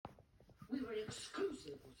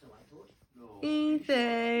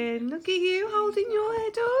Ethan, look at you holding your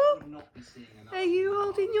head up. Are you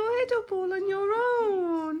holding your head up all on your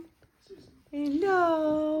own?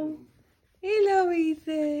 Hello. Hello,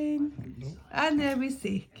 Ethan. I know he's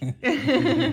sick.